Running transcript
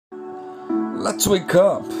let's wake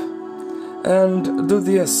up and do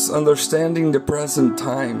this, understanding the present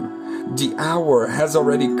time. The hour has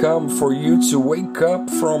already come for you to wake up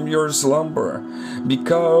from your slumber,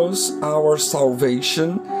 because our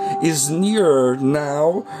salvation is nearer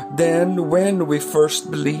now than when we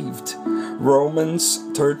first believed. Romans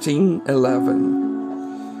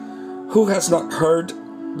 13:11. Who has not heard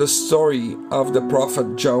the story of the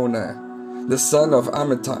prophet Jonah, the son of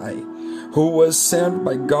Amittai, who was sent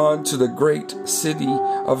by God to the great city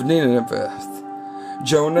of Nineveh?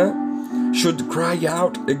 Jonah should cry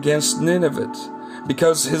out against Nineveh,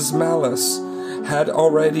 because his malice had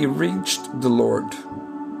already reached the Lord.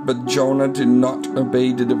 But Jonah did not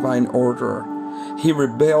obey the divine order. He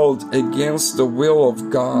rebelled against the will of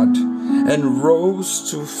God and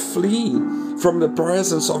rose to flee from the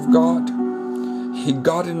presence of God. He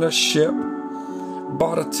got in a ship,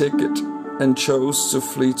 bought a ticket, and chose to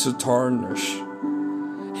flee to Tarshish.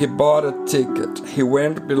 He bought a ticket. He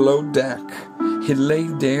went below deck. He lay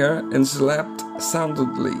there and slept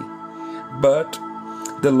soundly. But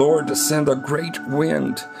the Lord sent a great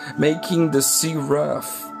wind, making the sea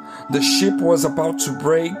rough. The ship was about to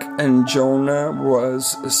break, and Jonah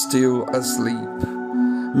was still asleep.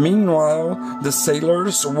 Meanwhile, the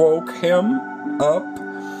sailors woke him up,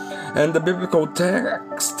 and the biblical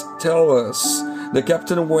text tells us the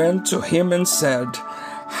captain went to him and said,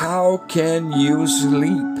 "How can you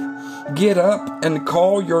sleep? Get up and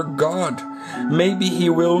call your God. Maybe he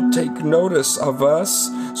will take notice of us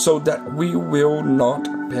so that we will not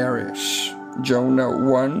perish." Jonah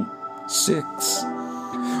 1:6.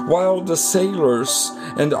 While the sailors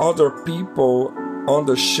and other people on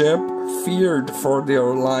the ship feared for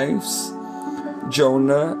their lives,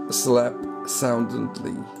 Jonah slept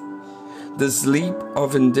soundly. The sleep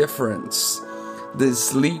of indifference, the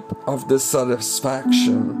sleep of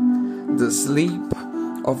dissatisfaction, the sleep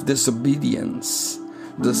of disobedience,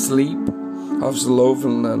 the sleep of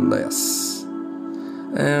slothfulness.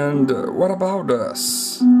 And what about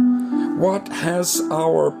us? What has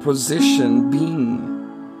our position been?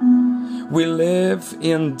 We live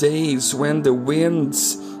in days when the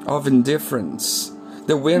winds of indifference,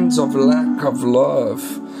 the winds of lack of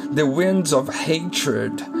love, the winds of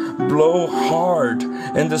hatred blow hard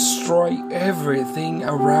and destroy everything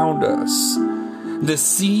around us. The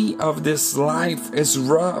sea of this life is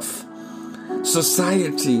rough.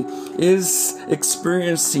 Society is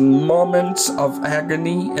experiencing moments of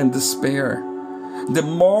agony and despair. The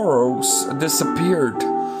morals disappeared.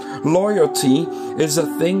 Loyalty is a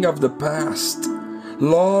thing of the past.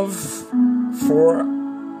 Love for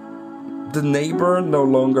the neighbor no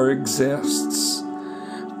longer exists.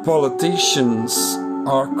 Politicians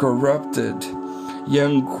are corrupted.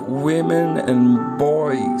 Young women and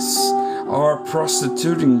boys are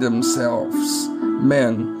prostituting themselves.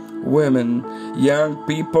 Men, women, young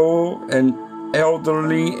people, and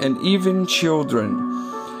elderly, and even children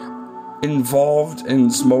involved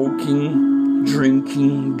in smoking,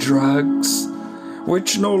 drinking, drugs,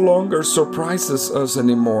 which no longer surprises us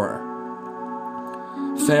anymore.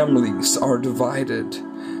 Families are divided,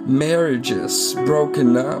 marriages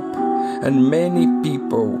broken up, and many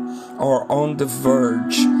people are on the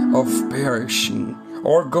verge of perishing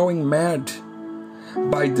or going mad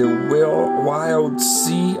by the wild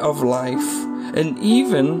sea of life, and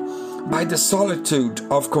even by the solitude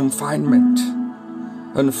of confinement.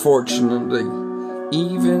 Unfortunately,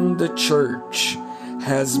 even the church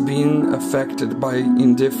has been affected by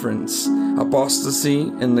indifference,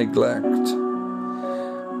 apostasy, and neglect.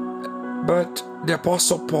 But the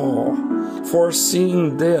Apostle Paul,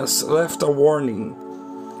 foreseeing this, left a warning.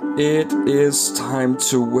 It is time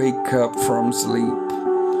to wake up from sleep.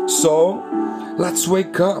 So, let's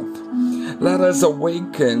wake up. Let us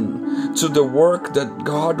awaken to the work that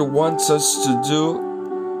God wants us to do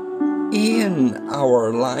in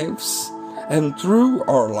our lives and through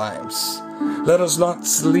our lives. Let us not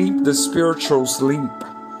sleep the spiritual sleep,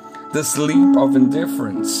 the sleep of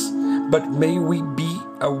indifference, but may we be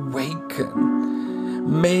awakened.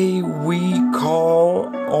 May we call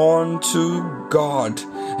on to God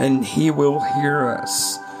and He will hear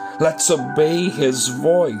us. Let's obey His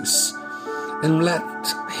voice and let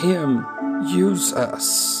Him use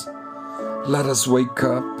us. Let us wake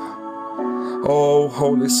up. Oh,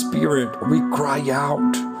 Holy Spirit, we cry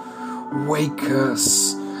out, wake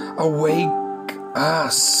us, awake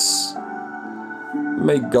us.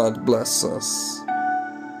 May God bless us.